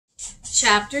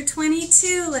Chapter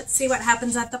 22. Let's see what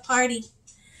happens at the party.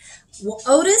 Well,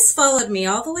 Otis followed me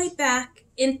all the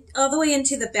way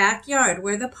into the backyard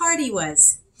where the party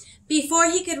was. Before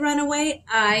he could run away,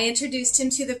 I introduced him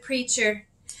to the preacher.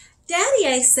 "Daddy,"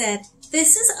 I said,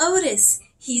 "this is Otis.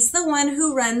 He's the one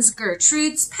who runs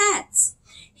Gertrude's Pets.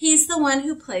 He's the one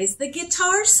who plays the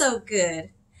guitar so good."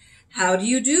 "How do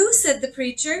you do?" said the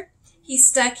preacher. He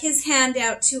stuck his hand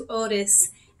out to Otis,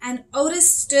 and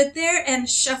Otis stood there and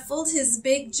shuffled his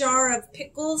big jar of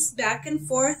pickles back and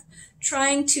forth,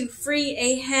 trying to free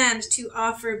a hand to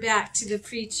offer back to the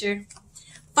preacher.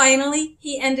 Finally,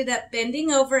 he ended up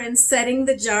bending over and setting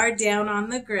the jar down on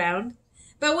the ground.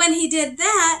 But when he did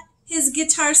that, his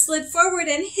guitar slid forward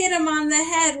and hit him on the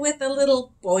head with a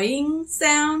little boing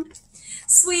sound.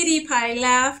 Sweetie Pie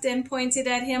laughed and pointed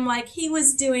at him like he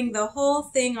was doing the whole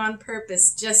thing on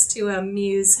purpose just to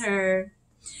amuse her.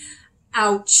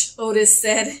 "Ouch," Otis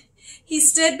said. He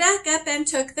stood back up and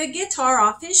took the guitar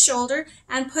off his shoulder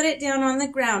and put it down on the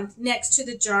ground next to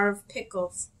the jar of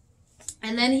pickles.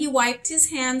 And then he wiped his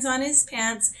hands on his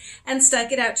pants and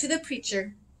stuck it out to the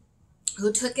preacher,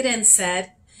 who took it and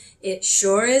said, "It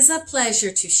sure is a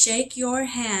pleasure to shake your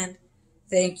hand."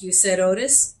 "Thank you," said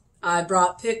Otis. "I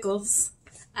brought pickles."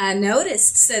 "I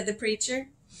noticed," said the preacher.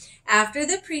 After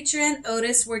the preacher and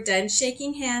Otis were done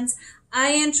shaking hands,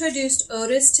 I introduced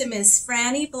Otis to Miss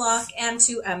Franny Block and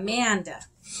to Amanda.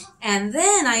 And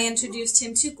then I introduced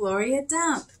him to Gloria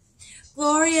Dump.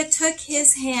 Gloria took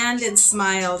his hand and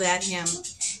smiled at him,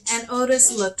 and Otis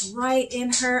looked right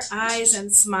in her eyes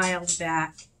and smiled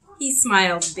back. He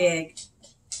smiled big.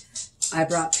 "I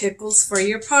brought pickles for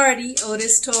your party,"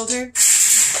 Otis told her.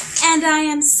 "And I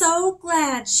am so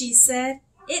glad," she said.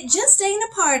 "It just ain't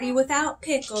a party without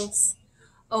pickles."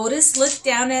 Otis looked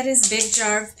down at his big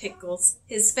jar of pickles.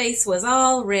 His face was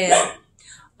all red.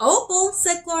 "Opal,"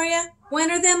 said Gloria,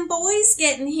 "when are them boys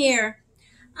getting here?"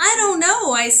 "I don't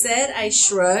know," I said. I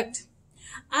shrugged.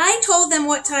 I told them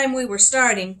what time we were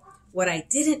starting. What I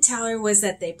didn't tell her was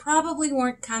that they probably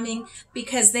weren't coming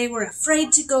because they were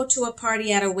afraid to go to a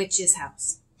party at a witch's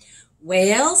house.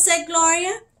 "Well," said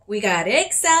Gloria, "we got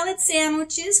egg salad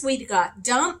sandwiches, we got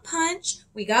dump punch,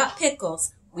 we got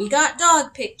pickles, we got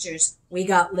dog pictures, we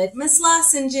got litmus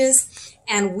lozenges,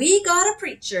 and we got a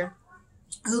preacher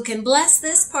who can bless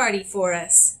this party for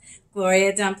us."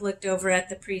 Gloria Dump looked over at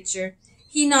the preacher.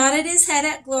 He nodded his head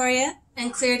at Gloria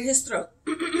and cleared his throat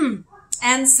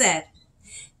and said,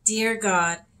 "Dear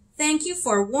God, thank you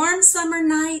for warm summer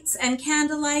nights and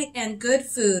candlelight and good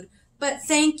food, but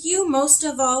thank you most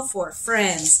of all for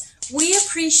friends. We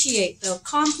appreciate the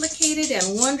complicated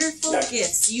and wonderful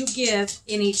gifts you give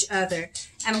in each other,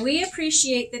 and we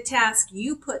appreciate the task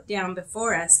you put down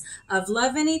before us of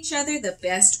loving each other the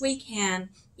best we can,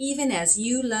 even as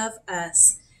you love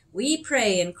us. We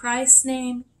pray in Christ's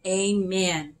name,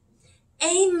 Amen."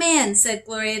 "Amen," said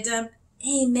Gloria Dump.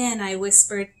 "Amen," I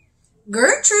whispered.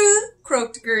 "Gertrude,"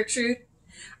 croaked Gertrude.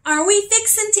 "Are we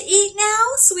fixin' to eat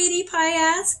now?" Sweetie Pie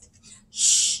asked.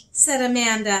 "Shh," said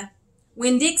Amanda.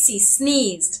 Winn Dixie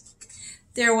sneezed.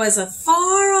 There was a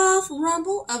far-off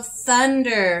rumble of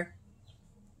thunder.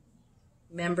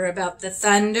 Remember about the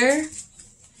thunder?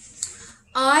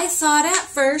 I thought at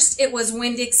first it was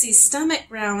Winn Dixie's stomach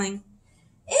growling.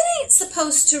 "It ain't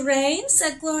supposed to rain,"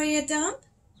 said Gloria Dump.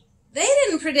 "They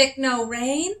didn't predict no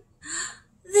rain."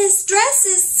 "This dress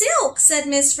is silk," said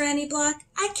Miss Franny Block.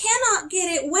 "I cannot get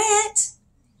it wet."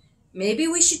 "Maybe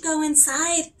we should go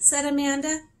inside," said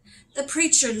Amanda. The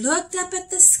preacher looked up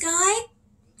at the sky,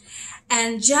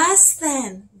 and just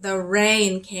then the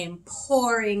rain came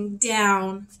pouring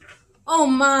down. Oh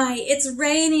my, it's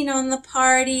raining on the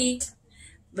party.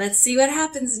 Let's see what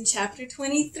happens in Chapter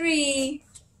 23.